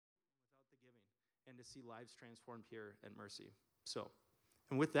and to see lives transformed here at Mercy. So,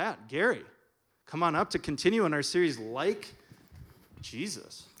 and with that, Gary, come on up to continue in our series, Like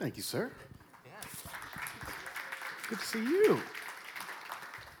Jesus. Thank you, sir. Yeah. Good to see you.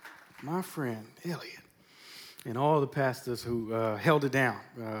 My friend, Elliot, and all the pastors who held it down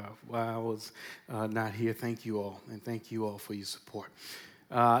while I was not here. Thank you all, and thank you all for your support.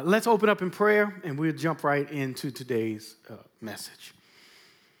 Let's open up in prayer, and we'll jump right into today's message.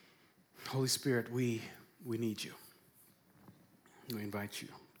 Holy Spirit, we need you. We invite you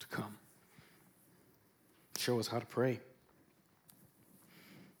to come. Show us how to pray.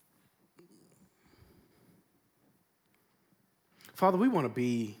 Father, we want to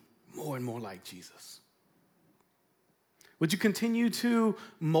be more and more like Jesus. Would you continue to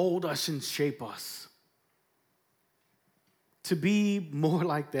mold us and shape us to be more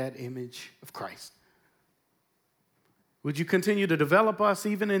like that image of Christ? Would you continue to develop us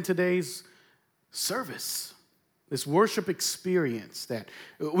even in today's service, this worship experience, that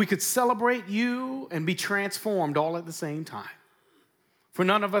we could celebrate you and be transformed all at the same time? For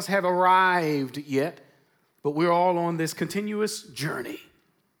none of us have arrived yet, but we're all on this continuous journey,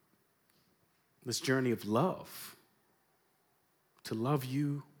 this journey of love, to love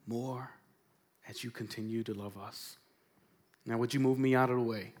you more as you continue to love us. Now, would you move me out of the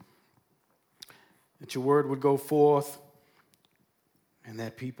way? That your word would go forth and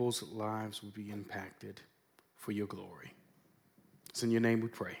that people's lives would be impacted for your glory. It's in your name we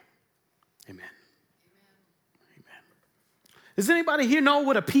pray. Amen. Amen. Does anybody here know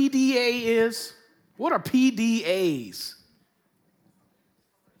what a PDA is? What are PDAs?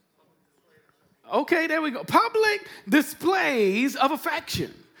 Okay, there we go. Public displays of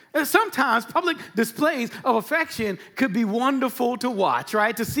affection. And sometimes public displays of affection could be wonderful to watch,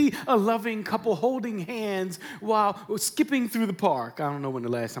 right? To see a loving couple holding hands while skipping through the park. I don't know when the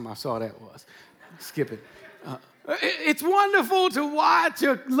last time I saw that was. Skipping. It's wonderful to watch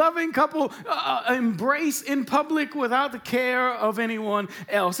a loving couple embrace in public without the care of anyone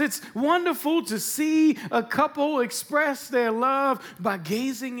else. It's wonderful to see a couple express their love by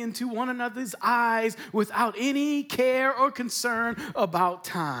gazing into one another's eyes without any care or concern about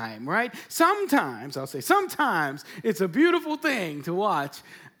time, right? Sometimes it's a beautiful thing to watch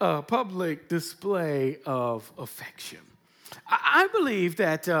a public display of affection. I believe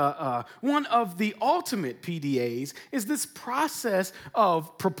that one of the ultimate PDAs is this process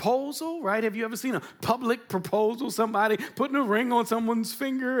of proposal, right? Have you ever seen a public proposal? Somebody putting a ring on someone's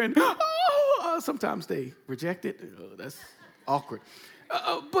finger and sometimes they reject it. That's awkward.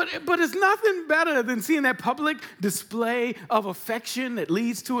 But it's nothing better than seeing that public display of affection that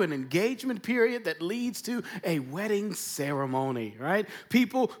leads to an engagement period, that leads to a wedding ceremony, right?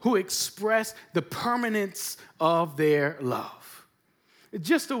 People who express the permanence of their love.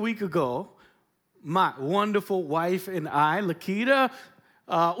 Just a week ago, my wonderful wife and I, Lakita,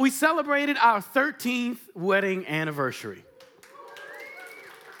 we celebrated our 13th wedding anniversary.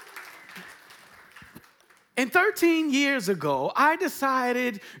 And 13 years ago, I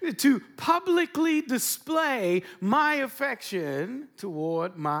decided to publicly display my affection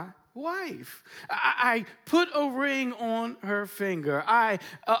toward my wife. I put a ring on her finger.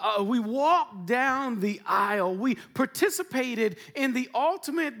 We walked down the aisle. We participated in the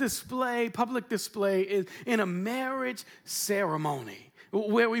ultimate display, public display, in a marriage ceremony,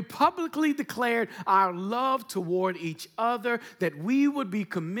 where we publicly declared our love toward each other, that we would be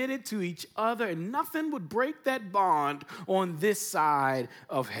committed to each other, and nothing would break that bond on this side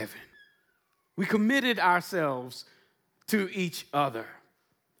of heaven. We committed ourselves to each other.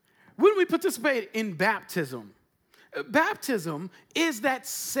 When we participate in baptism, baptism is that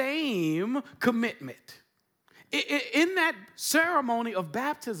same commitment. In that ceremony of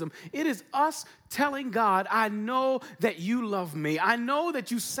baptism, it is us telling God, I know that you love me. I know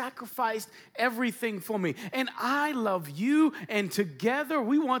that you sacrificed everything for me. And I love you. And together,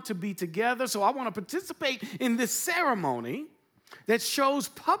 we want to be together. So I want to participate in this ceremony that shows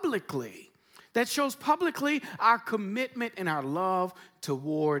publicly our commitment and our love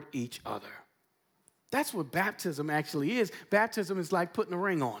toward each other. That's what baptism actually is. Baptism is like putting a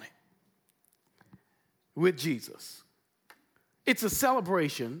ring on it with Jesus. It's a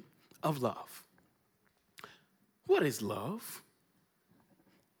celebration of love. What is love?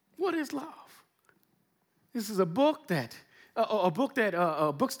 What is love? This is a book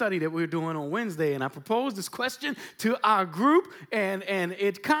study that we were doing on Wednesday, and I proposed this question to our group, and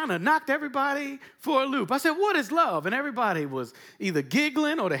it kind of knocked everybody for a loop. I said, what is love? And everybody was either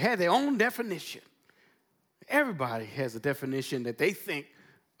giggling or they had their own definition. Everybody has a definition that they think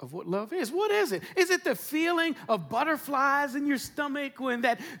of what love is. What is it? Is it the feeling of butterflies in your stomach when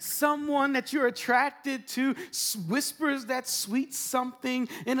that someone that you're attracted to whispers that sweet something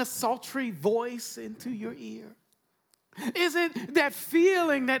in a sultry voice into your ear? Is it that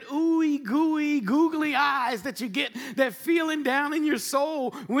feeling, that ooey gooey googly eyes that you get, that feeling down in your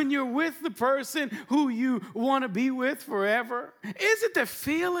soul when you're with the person who you want to be with forever? Is it the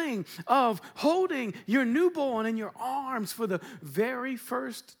feeling of holding your newborn in your arms for the very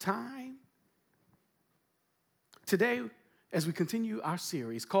first time? Today, as we continue our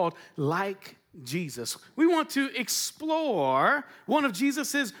series called Like Jesus, we want to explore one of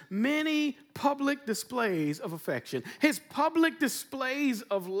Jesus's many public displays of affection, his public displays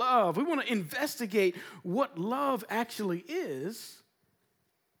of love. We want to investigate what love actually is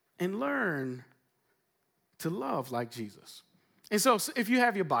and learn to love like Jesus. And so if you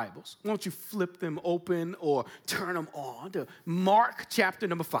have your Bibles, why don't you flip them open or turn them on to Mark chapter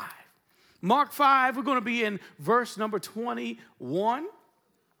number 5. Mark 5, we're going to be in verse number 21.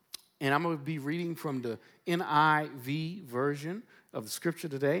 And I'm going to be reading from the NIV version of the scripture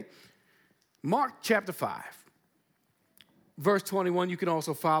today. Mark chapter 5, verse 21. You can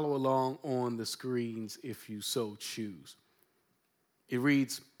also follow along on the screens if you so choose. It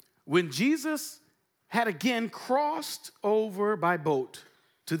reads, "When Jesus had again crossed over by boat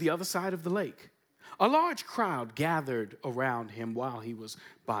to the other side of the lake, a large crowd gathered around him while he was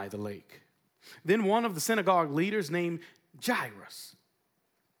by the lake. Then one of the synagogue leaders named Jairus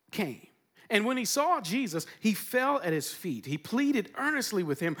came. And when he saw Jesus, he fell at his feet. He pleaded earnestly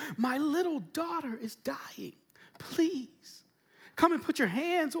with him, 'My little daughter is dying. Please come and put your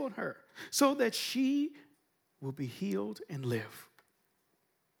hands on her so that she will be healed and live.'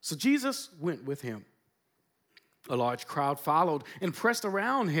 So Jesus went with him. A large crowd followed and pressed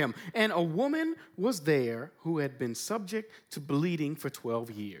around him, and a woman was there who had been subject to bleeding for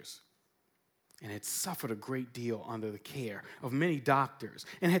 12 years. And had suffered a great deal under the care of many doctors,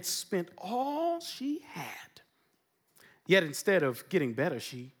 and had spent all she had. Yet instead of getting better,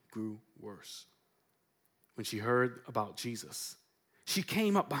 she grew worse. When she heard about Jesus, she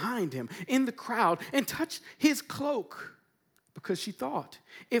came up behind him in the crowd and touched his cloak, because she thought,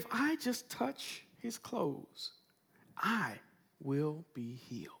 'If I just touch his clothes, I will be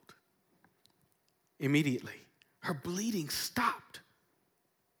healed.' Immediately, her bleeding stopped.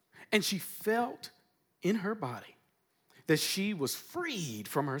 And she felt in her body that she was freed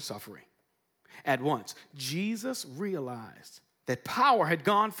from her suffering. At once, Jesus realized that power had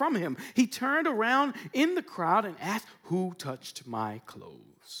gone from him. He turned around in the crowd and asked, 'Who touched my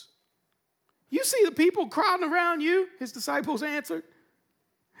clothes?' 'You see the people crowding around you,' his disciples answered.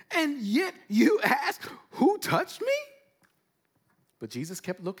 'And yet you ask, who touched me?' But Jesus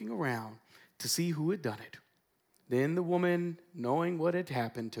kept looking around to see who had done it. Then the woman, knowing what had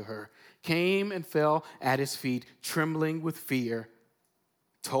happened to her, came and fell at his feet, trembling with fear,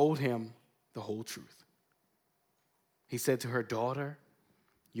 told him the whole truth. He said to her, 'Daughter,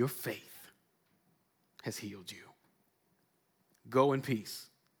 your faith has healed you. Go in peace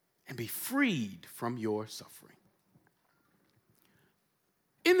and be freed from your suffering.'"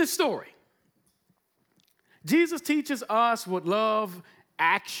 In this story, Jesus teaches us what love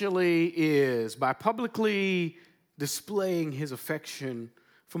actually is by publicly displaying his affection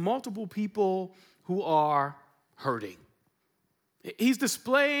for multiple people who are hurting. He's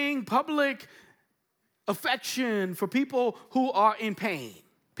displaying public affection for people who are in pain,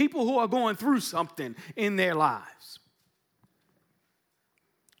 people who are going through something in their lives.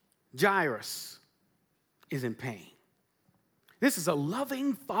 Jairus is in pain. This is a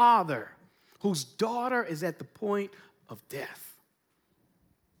loving father whose daughter is at the point of death.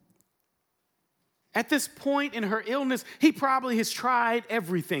 At this point in her illness, he probably has tried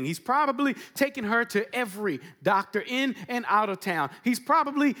everything. He's probably taken her to every doctor in and out of town.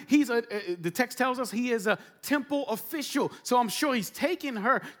 The text tells us he is a temple official. So I'm sure he's taken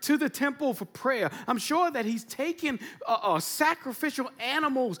her to the temple for prayer. I'm sure that he's taken sacrificial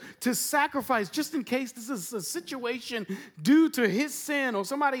animals to sacrifice just in case this is a situation due to his sin or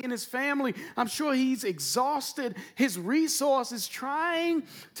somebody in his family. I'm sure he's exhausted his resources trying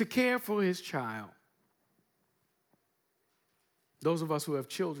to care for his child. Those of us who have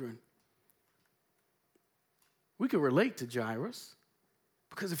children, we can relate to Jairus,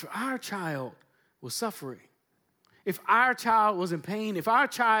 because if our child was suffering, if our child was in pain, if our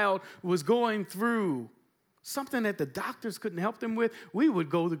child was going through something that the doctors couldn't help them with, we would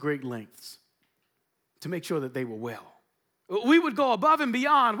go to great lengths to make sure that they were well. We would go above and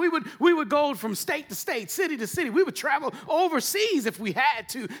beyond. We would go from state to state, city to city. We would travel overseas if we had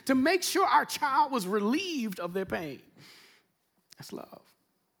to make sure our child was relieved of their pain. That's love.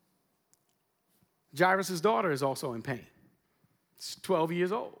 Jairus' daughter is also in pain. She's 12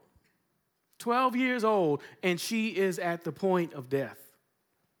 years old. 12 years old, and she is at the point of death.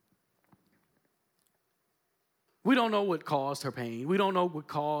 We don't know what caused her pain. We don't know what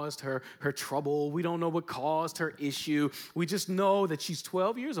caused her trouble. We don't know what caused her issue. We just know that she's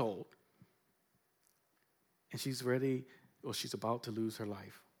 12 years old, and she's ready, or she's about to lose her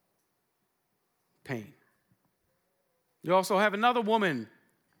life. Pain. You also have another woman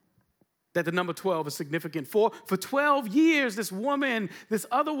that the number 12 is significant for. For 12 years, this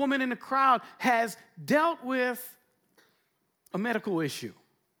other woman in the crowd has dealt with a medical issue.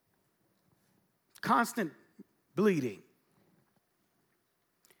 Constant bleeding.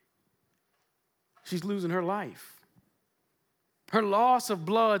 She's losing her life. Her loss of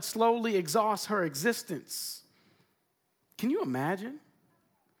blood slowly exhausts her existence. Can you imagine?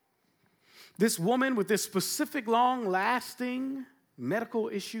 This woman with this specific long-lasting medical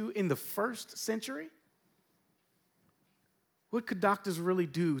issue in the first century? What could doctors really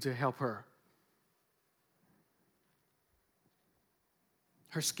do to help her?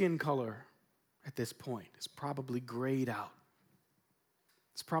 Her skin color at this point is probably grayed out.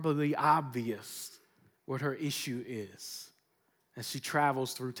 It's probably obvious what her issue is as she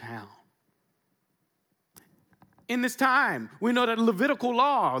travels through town. In this time, we know that Levitical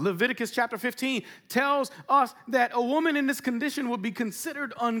law, Leviticus chapter 15, tells us that a woman in this condition would be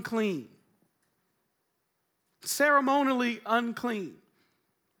considered unclean, ceremonially unclean.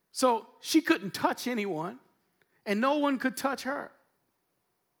 So she couldn't touch anyone, and no one could touch her.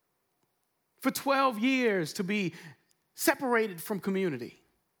 For 12 years to be separated from community.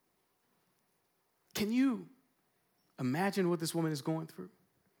 Can you imagine what this woman is going through?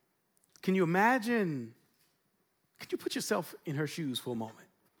 Can you put yourself in her shoes for a moment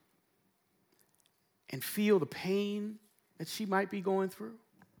and feel the pain that she might be going through?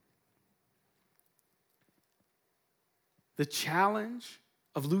 The challenge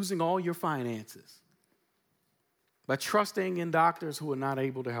of losing all your finances by trusting in doctors who are not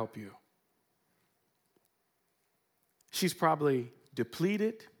able to help you. She's probably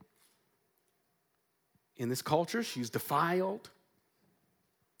depleted. In this culture, she's defiled,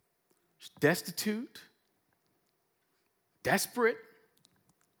 she's destitute, desperate.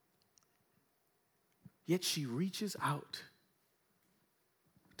 Yet she reaches out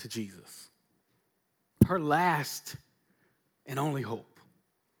to Jesus, her last and only hope.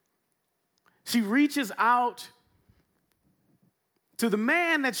 She reaches out to the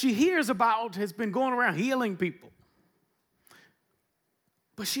man that she hears about has been going around healing people.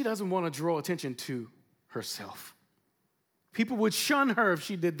 But she doesn't want to draw attention to herself. People would shun her if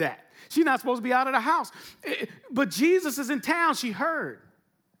she did that. She's not supposed to be out of the house. But Jesus is in town, she heard.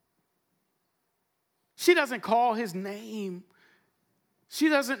 She doesn't call his name. She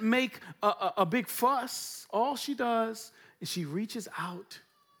doesn't make a big fuss. All she does is she reaches out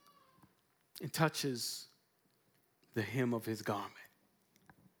and touches the hem of his garment.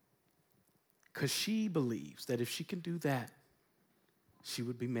 Because she believes that if she can do that, she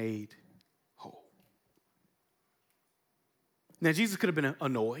would be made whole. Now, Jesus could have been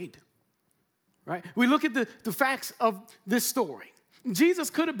annoyed, right? We look at the facts of this story.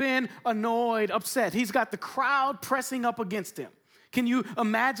 Jesus could have been annoyed, upset. He's got the crowd pressing up against him. Can you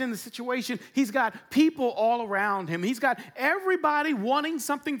imagine the situation? He's got people all around him. He's got everybody wanting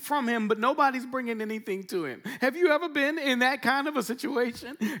something from him, but nobody's bringing anything to him. Have you ever been in that kind of a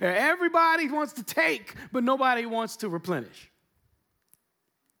situation? Everybody wants to take, but nobody wants to replenish.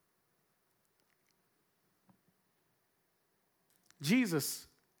 Jesus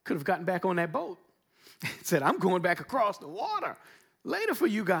could have gotten back on that boat and said, I'm going back across the water later for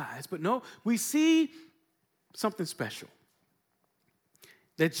you guys. But no, we see something special.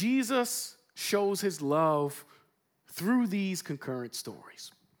 That Jesus shows his love through these concurrent stories.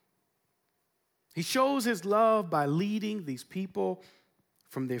 He shows his love by leading these people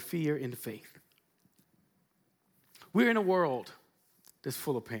from their fear into faith. We're in a world that's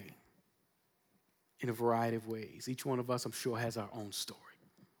full of pain in a variety of ways. Each one of us, I'm sure, has our own story.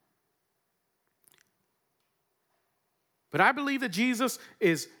 But I believe that Jesus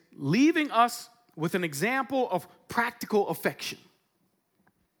is leaving us with an example of practical affection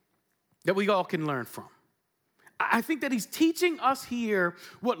that we all can learn from. I think that he's teaching us here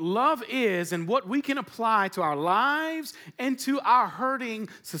what love is and what we can apply to our lives and to our hurting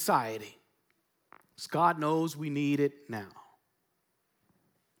society. Because God knows we need it now.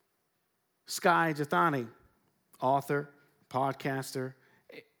 Skye Jethani, author, podcaster,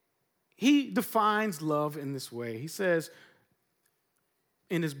 he defines love in this way. He says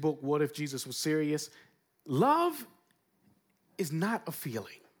in his book, What If Jesus Was Serious? Love is not a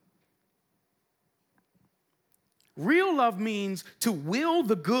feeling. Real love means to will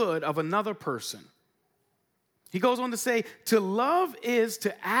the good of another person. He goes on to say, to love is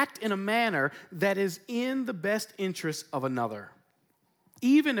to act in a manner that is in the best interest of another,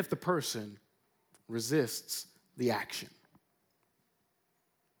 even if the person resists the action.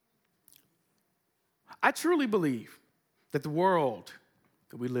 I truly believe that the world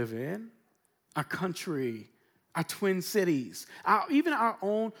that we live in, our country, our twin cities, even our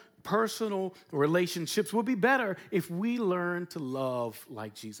own personal relationships will be better if we learn to love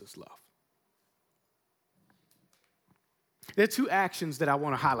like Jesus loved. There are two actions that I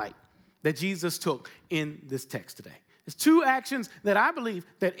want to highlight that Jesus took in this text today. There's two actions that I believe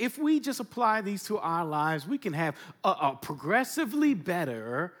that if we just apply these to our lives, we can have a progressively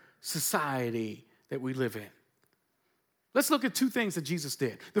better society that we live in. Let's look at two things that Jesus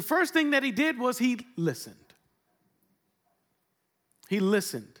did. The first thing that he did was he listened. He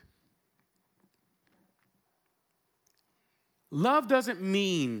listened. Love doesn't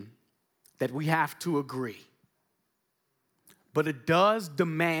mean that we have to agree, but it does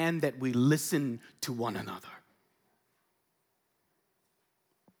demand that we listen to one another.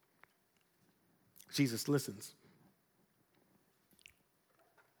 Jesus listens.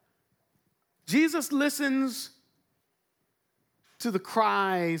 Jesus listens to the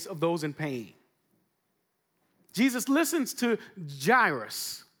cries of those in pain. Jesus listens to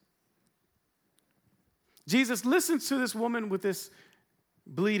Jairus. Jesus listens to this woman with this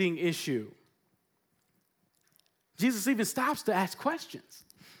bleeding issue. Jesus even stops to ask questions.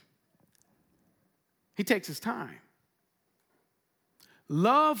 He takes his time.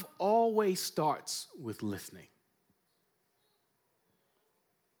 Love always starts with listening.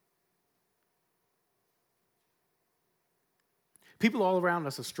 People all around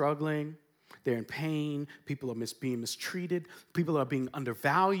us are struggling. They're in pain. People are being mistreated. People are being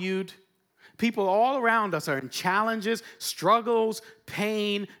undervalued. People all around us are in challenges, struggles,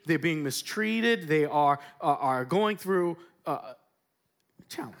 pain. They're being mistreated. They are going through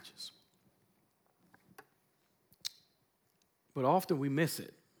challenges. But often we miss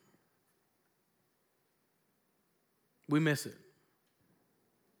it. We miss it.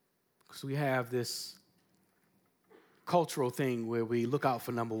 Because we have this cultural thing where we look out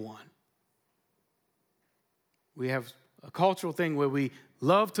for number one. We have a cultural thing where we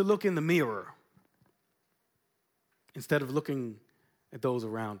love to look in the mirror instead of looking at those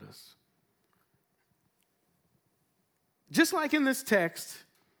around us. Just like in this text,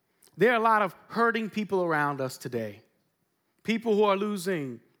 there are a lot of hurting people around us today. People who are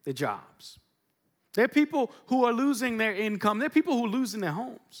losing their jobs. There are people who are losing their income. There are people who are losing their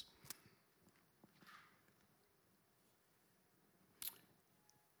homes.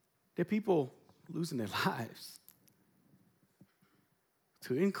 There are people losing their lives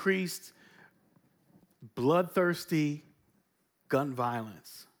to increased bloodthirsty gun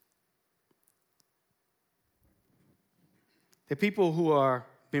violence. There are people who are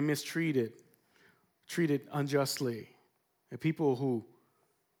being mistreated, treated unjustly. There are people who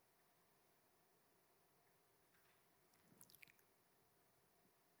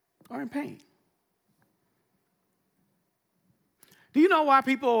are in pain. Do you know why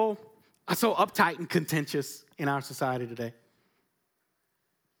people are so uptight and contentious in our society today?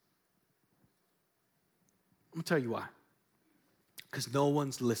 I'm going to tell you why. Because no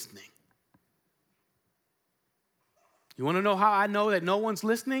one's listening. You want to know how I know that no one's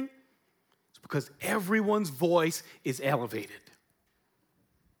listening? It's because everyone's voice is elevated.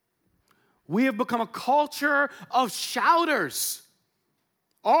 We have become a culture of shouters.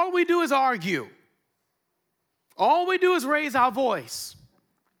 All we do is argue. All we do is raise our voice.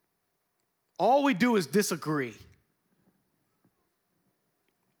 All we do is disagree.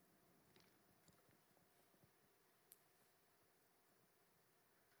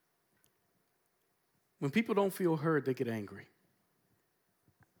 When people don't feel heard, they get angry.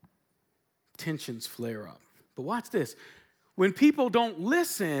 Tensions flare up. But watch this. When people don't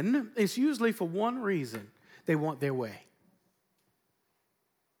listen, it's usually for one reason. They want their way.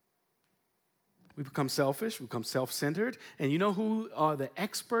 We become selfish, we become self-centered. And you know who are the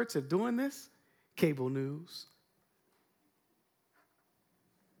experts at doing this? Cable news.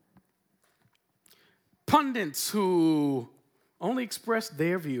 Pundits who only express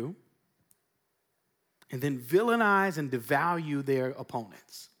their view and then villainize and devalue their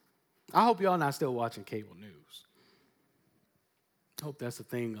opponents. I hope y'all not still watching cable news. I hope that's a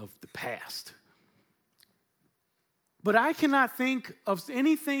thing of the past. But I cannot think of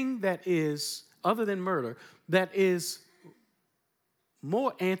anything that is, other than murder, that is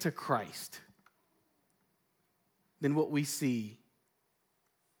more antichrist than what we see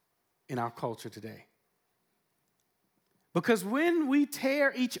in our culture today. Because when we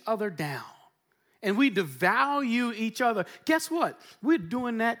tear each other down and we devalue each other, guess what? We're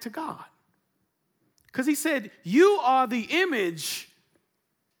doing that to God. Because he said, you are the image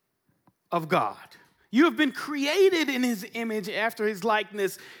of God. You have been created in his image after his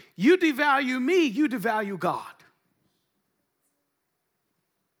likeness. You devalue me, you devalue God.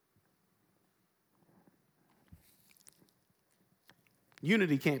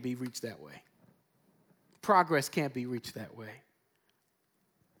 Unity can't be reached that way. Progress can't be reached that way.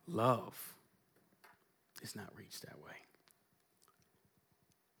 Love is not reached that way.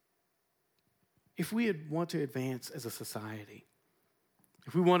 If we want to advance as a society,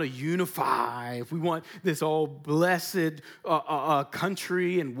 if we want to unify, if we want this all blessed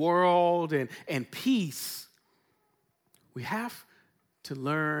country and world and peace, we have to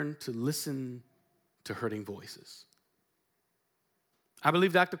learn to listen to hurting voices. I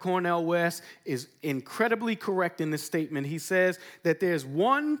believe Dr. Cornel West is incredibly correct in this statement. He says that there's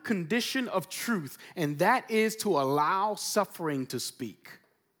one condition of truth, and that is to allow suffering to speak.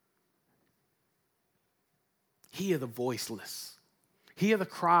 Hear the voiceless. Hear the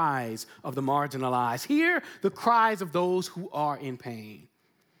cries of the marginalized. Hear the cries of those who are in pain.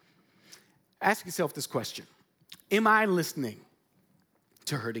 Ask yourself this question. Am I listening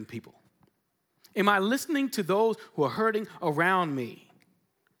to hurting people? Am I listening to those who are hurting around me?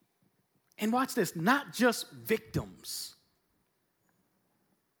 And watch this, not just victims,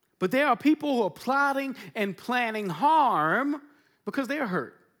 but there are people who are plotting and planning harm because they are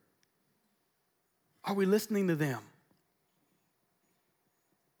hurt. Are we listening to them?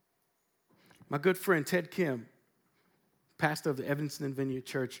 My good friend Ted Kim, pastor of the Evanston Vineyard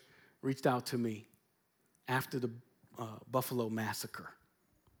Church, reached out to me after the Buffalo massacre.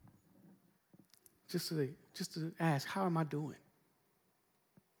 Just to ask, how am I doing?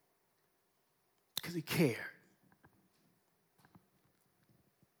 Because he cared.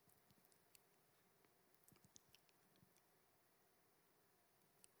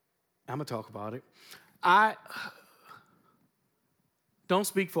 I'm going to talk about it. I don't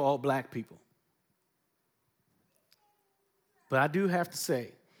speak for all black people. But I do have to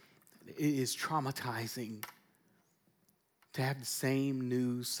say, it is traumatizing to have the same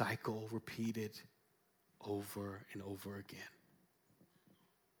news cycle repeated over and over again.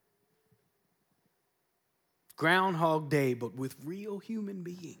 Groundhog Day, but with real human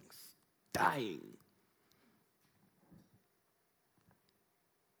beings dying.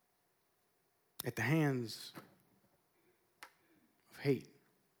 At the hands of hate.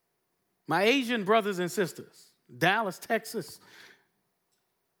 My Asian brothers and sisters, Dallas, Texas,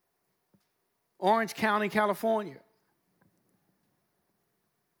 Orange County, California,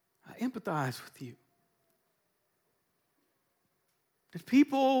 I empathize with you. That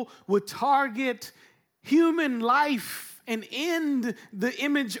people would target human life and end the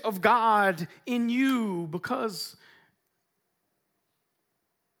image of God in you because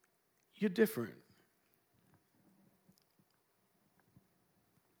you're different.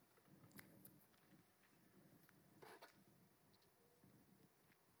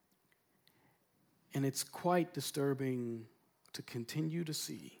 And it's quite disturbing to continue to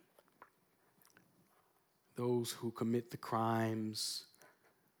see those who commit the crimes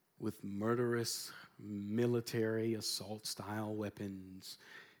with murderous military assault-style weapons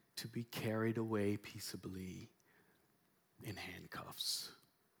to be carried away peaceably in handcuffs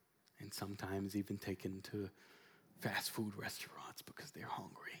and sometimes even taken to fast food restaurants because they're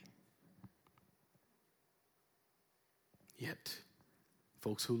hungry. Yet,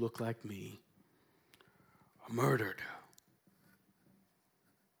 folks who look like me are murdered.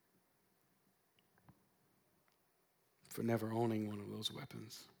 For never owning one of those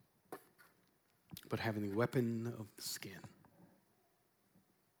weapons, but having the weapon of the skin.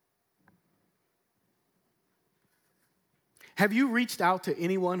 Have you reached out to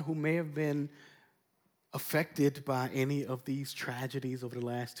anyone who may have been affected by any of these tragedies over the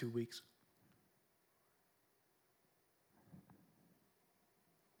last 2 weeks?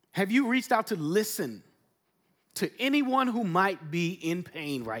 Have you reached out to listen to anyone who might be in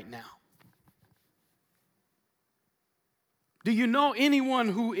pain right now? Do you know anyone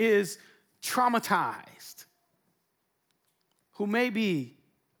who is traumatized, who may be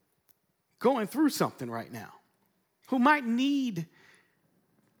going through something right now, who might need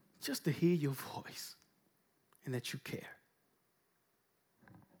just to hear your voice and that you care?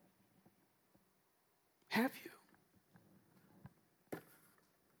 Have you?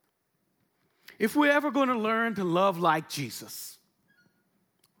 If we're ever going to learn to love like Jesus,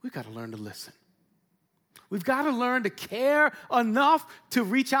 we've got to learn to listen. We've got to learn to care enough to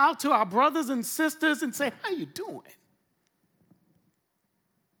reach out to our brothers and sisters and say, how you doing?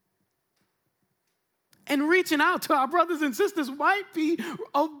 and reaching out to our brothers and sisters might be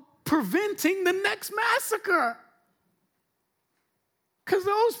preventing the next massacre. Because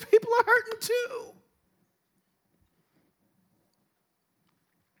those people are hurting too.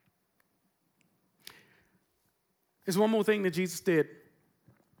 There's one more thing that Jesus did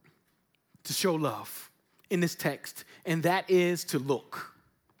to show love in this text, and that is to look.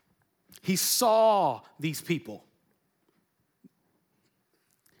 He saw these people.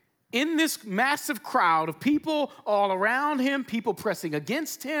 In this massive crowd of people all around him, people pressing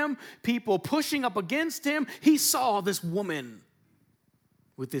against him, people pushing up against him, he saw this woman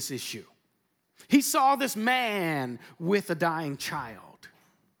with this issue. He saw this man with a dying child.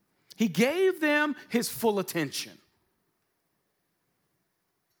 He gave them his full attention.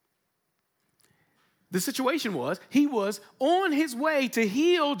 The situation was, he was on his way to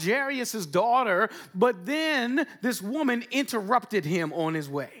heal Jairus' daughter, but then this woman interrupted him on his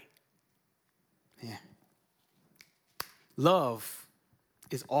way. Yeah. Love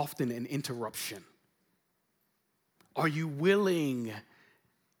is often an interruption. Are you willing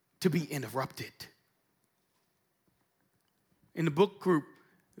to be interrupted? In the book group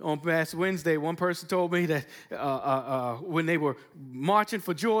on past Wednesday, one person told me that when they were marching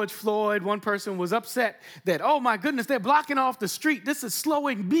for George Floyd, one person was upset that, oh my goodness, they're blocking off the street. This is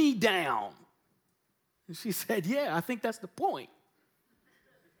slowing me down. And she said, yeah, I think that's the point.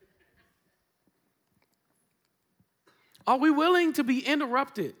 Are we willing to be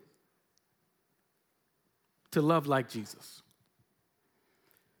interrupted to love like Jesus?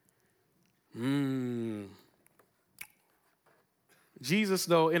 Jesus,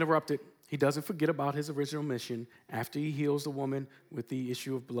 though, interrupted. He doesn't forget about his original mission. After he heals the woman with the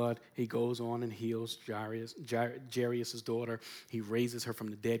issue of blood, he goes on and heals Jairus' daughter. He raises her from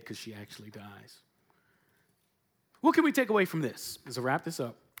the dead because she actually dies. What can we take away from this? As I wrap this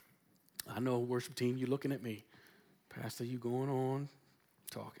up, I know, worship team, you're looking at me. Pastor, you going on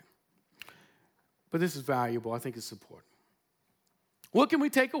talking. But this is valuable. I think it's important. What can we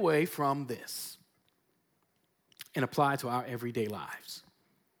take away from this and apply to our everyday lives?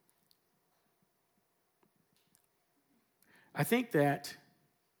 I think that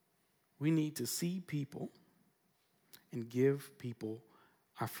we need to see people and give people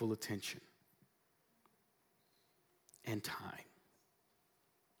our full attention and time.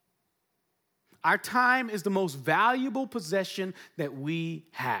 Our time is the most valuable possession that we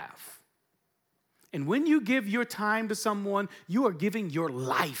have. And when you give your time to someone, you are giving your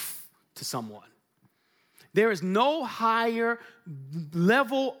life to someone. There is no higher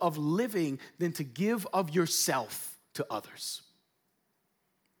level of living than to give of yourself to others.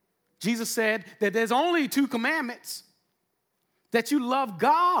 Jesus said that there's only 2 commandments, that you love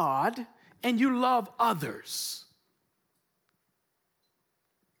God and you love others.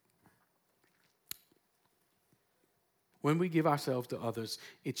 When we give ourselves to others,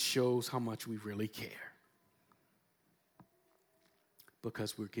 it shows how much we really care,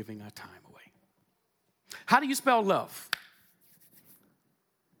 because we're giving our time away. How do you spell love?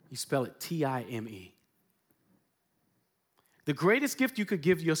 You spell it T-I-M-E. The greatest gift you could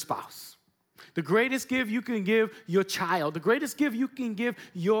give your spouse, the greatest gift you can give your child, the greatest gift you can give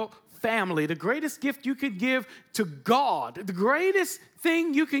your family, the greatest gift you can give to God, the greatest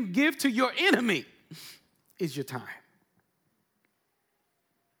thing you can give to your enemy is your time.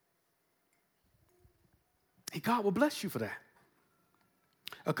 And God will bless you for that.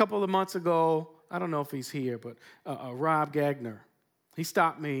 A couple of months ago, I don't know if he's here, but Rob Gagner, he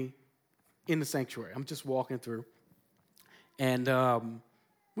stopped me in the sanctuary. I'm just walking through. And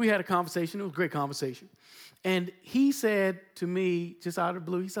we had a conversation. It was a great conversation. And he said to me, just out of the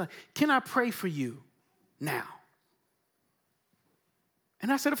blue, he said, can I pray for you now?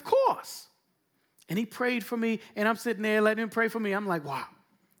 And I said, of course. And he prayed for me, and I'm sitting there letting him pray for me. I'm like, wow.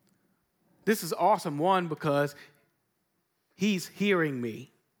 This is awesome, one, because he's hearing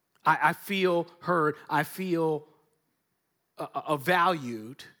me. I feel heard. I feel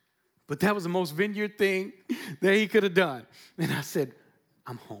valued. But that was the most vineyard thing that he could have done. And I said,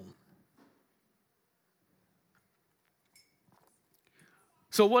 I'm home.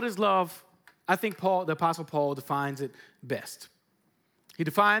 So what is love? I think the Apostle Paul defines it best. He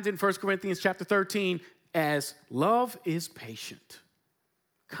defines it in 1 Corinthians chapter 13 as love is patient,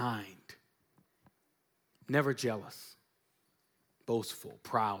 kind, never jealous, boastful,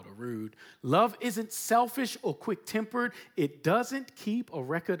 proud, or rude. Love isn't selfish or quick-tempered. It doesn't keep a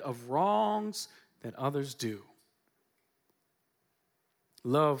record of wrongs that others do.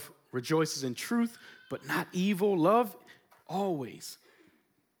 Love rejoices in truth, but not evil. Love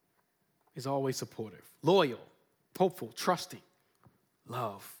is always supportive, loyal, hopeful, trusting.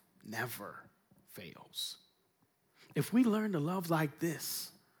 Love never fails. If we learn to love like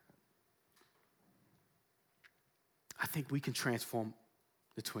this, I think we can transform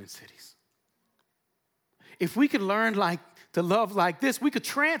the Twin Cities. If we could learn to love like this, we could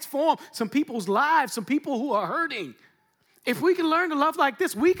transform some people's lives, some people who are hurting. If we can learn to love like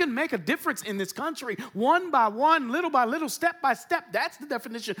this, we can make a difference in this country, one by one, little by little, step by step. That's the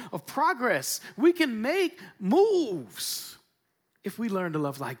definition of progress. We can make moves if we learn to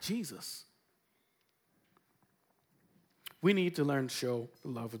love like Jesus. We need to learn to show the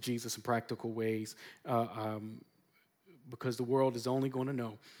love of Jesus in practical ways because the world is only going to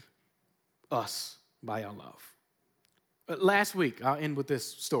know us by our love. Last week, I'll end with this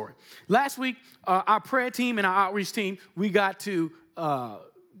story. Last week, our prayer team and our outreach team, we got to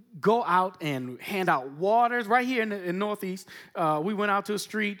go out and hand out waters right here in the Northeast. We went out to a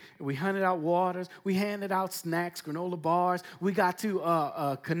street, and we handed out waters. We handed out snacks, granola bars. We got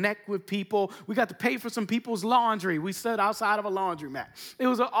to connect with people. We got to pay for some people's laundry. We stood outside of a laundromat. It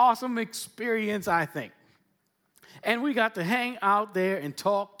was an awesome experience, I think. And we got to hang out there and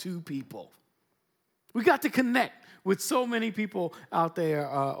talk to people. We got to connect with so many people out there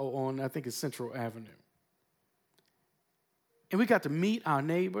on, I think it's Central Avenue. And we got to meet our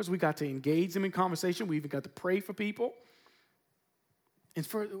neighbors. We got to engage them in conversation. We even got to pray for people. And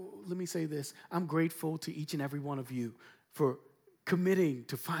let me say this. I'm grateful to each and every one of you for committing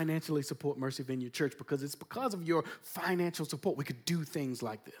to financially support Mercy Vineyard Church, because it's because of your financial support we could do things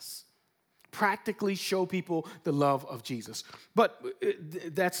like this. Practically show people the love of Jesus. But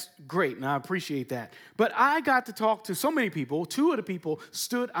that's great, and I appreciate that. But I got to talk to so many people. Two of the people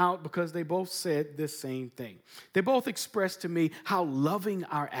stood out because they both said the same thing. They both expressed to me how loving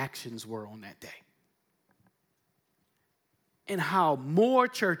our actions were on that day. And how more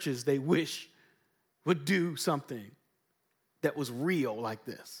churches they wish would do something that was real like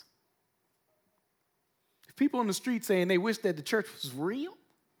this. If people on the street saying they wish that the church was real,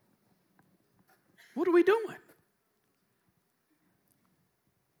 what are we doing?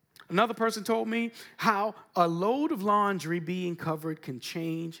 Another person told me how a load of laundry being covered can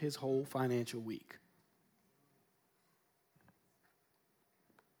change his whole financial week.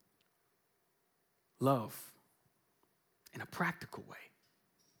 Love in a practical way.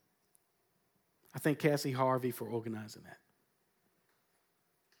 I thank Cassie Harvey for organizing that.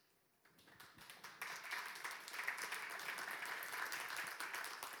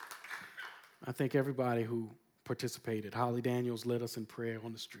 I thank everybody who participated. Holly Daniels led us in prayer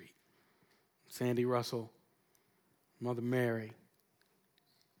on the street. Sandy Russell, Mother Mary,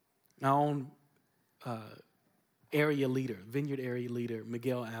 our own area leader, Vineyard area leader,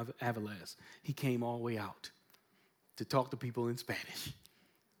 Miguel Aviles. He came all the way out to talk to people in Spanish.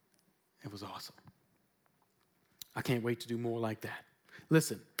 It was awesome. I can't wait to do more like that.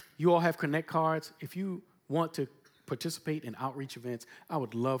 Listen, you all have Connect cards. If you want to participate in outreach events, I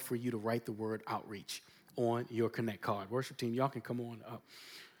would love for you to write the word outreach on your Connect card. Worship team, y'all can come on up.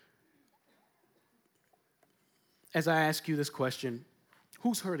 As I ask you this question,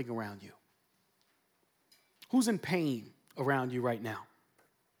 who's hurting around you? Who's in pain around you right now?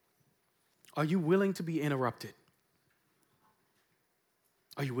 Are you willing to be interrupted?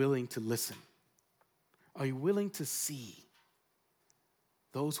 Are you willing to listen? Are you willing to see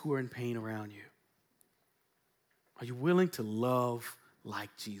those who are in pain around you? Are you willing to love like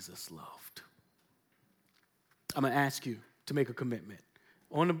Jesus loved? I'm going to ask you to make a commitment.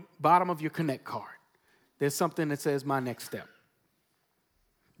 On the bottom of your Connect card, there's something that says, my next step.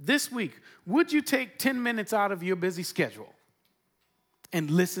 This week, would you take 10 minutes out of your busy schedule and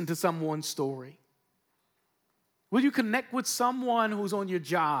listen to someone's story? Will you connect with someone who's on your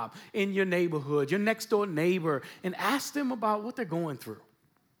job, in your neighborhood, your next door neighbor, and ask them about what they're going through?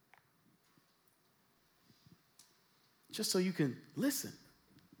 Just so you can listen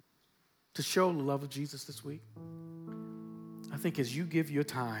to show the love of Jesus this week. I think as you give your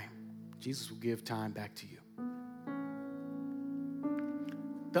time, Jesus will give time back to you.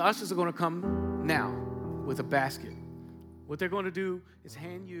 The ushers are going to come now with a basket. What they're going to do is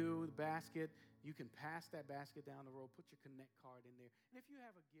hand you the basket. You can pass that basket down the road, put your Connect card in there. And if you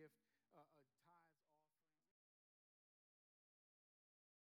have a gift,